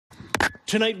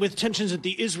Tonight, with tensions at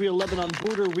the Israel-Lebanon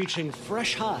border reaching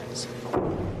fresh highs,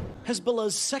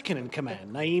 Hezbollah's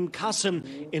second-in-command, Naim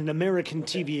Qassem, in an American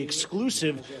TV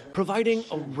exclusive, providing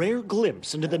a rare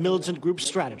glimpse into the militant group's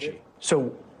strategy.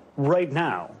 So, right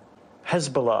now,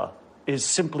 Hezbollah is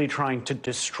simply trying to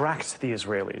distract the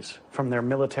Israelis from their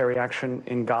military action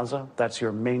in Gaza? That's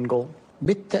your main goal?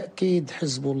 Of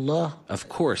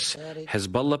course,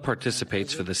 Hezbollah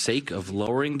participates for the sake of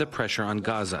lowering the pressure on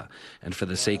Gaza and for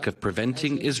the sake of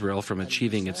preventing Israel from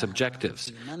achieving its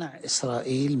objectives.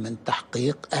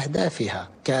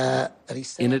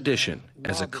 In addition,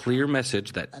 as a clear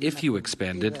message that if you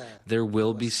expanded, there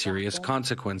will be serious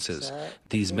consequences.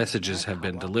 These messages have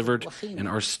been delivered and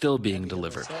are still being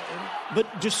delivered.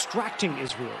 But distracting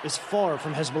Israel is far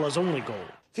from Hezbollah's only goal.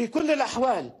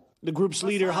 The group's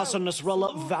leader, Hassan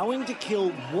Nasrallah, vowing to kill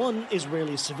one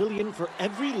Israeli civilian for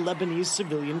every Lebanese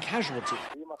civilian casualty.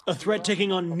 A threat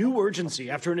taking on new urgency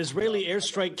after an Israeli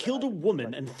airstrike killed a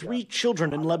woman and 3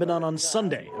 children in Lebanon on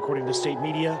Sunday, according to state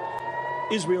media.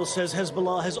 Israel says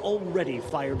Hezbollah has already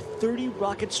fired 30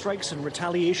 rocket strikes in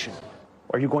retaliation.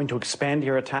 Are you going to expand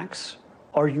your attacks?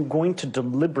 Are you going to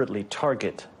deliberately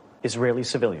target Israeli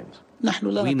civilians?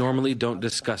 We normally don't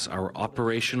discuss our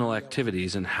operational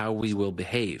activities and how we will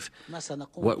behave.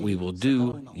 What we will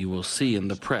do, you will see in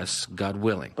the press, God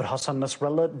willing. But Hassan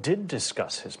Nasrallah did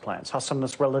discuss his plans. Hassan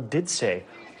Nasrallah did say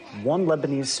 1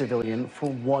 Lebanese civilian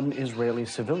for 1 Israeli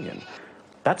civilian.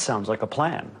 That sounds like a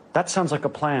plan. That sounds like a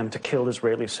plan to kill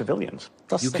Israeli civilians.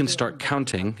 You can start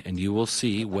counting and you will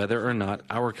see whether or not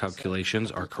our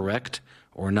calculations are correct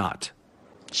or not.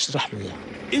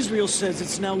 Israel says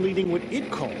it's now leading what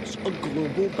it calls a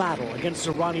global battle against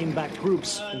Iranian-backed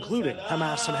groups, including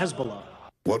Hamas and Hezbollah.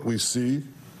 What we see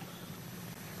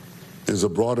is a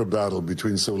broader battle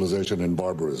between civilization and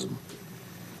barbarism.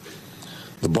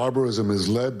 The barbarism is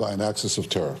led by an axis of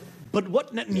terror. But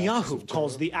what Netanyahu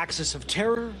calls the axis of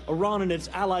terror, Iran and its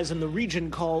allies in the region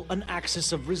call an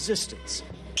axis of resistance.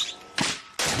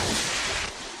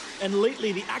 And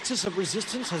lately, the axis of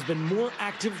resistance has been more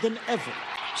active than ever,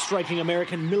 striking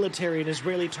American military and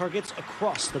Israeli targets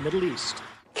across the Middle East.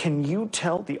 Can you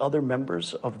tell the other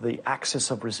members of the axis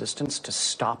of resistance to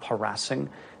stop harassing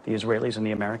the Israelis and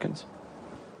the Americans?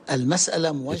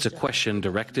 It's a question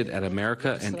directed at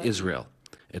America and Israel.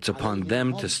 It's upon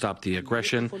them to stop the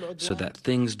aggression so that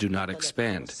things do not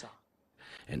expand.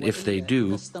 And if they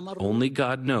do, only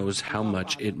God knows how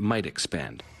much it might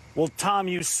expand. Well, Tom,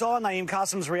 you saw Naim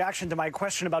Qassem's reaction to my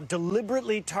question about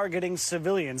deliberately targeting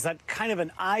civilians, that kind of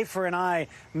an eye for an eye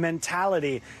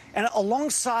mentality. And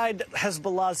alongside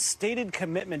Hezbollah's stated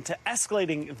commitment to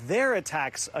escalating their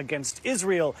attacks against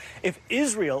Israel, if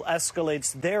Israel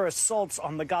escalates their assaults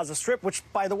on the Gaza Strip, which,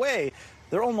 by the way,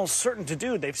 they're almost certain to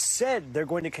do. They've said they're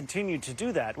going to continue to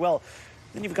do that. Well,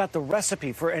 then you've got the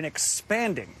recipe for an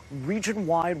expanding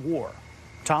region-wide war.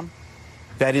 Tom?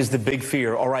 That is the big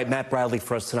fear. All right, Matt Bradley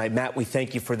for us tonight. Matt, we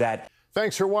thank you for that.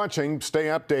 Thanks for watching. Stay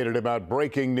updated about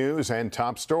breaking news and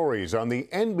top stories on the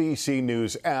NBC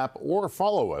News app or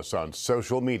follow us on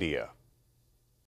social media.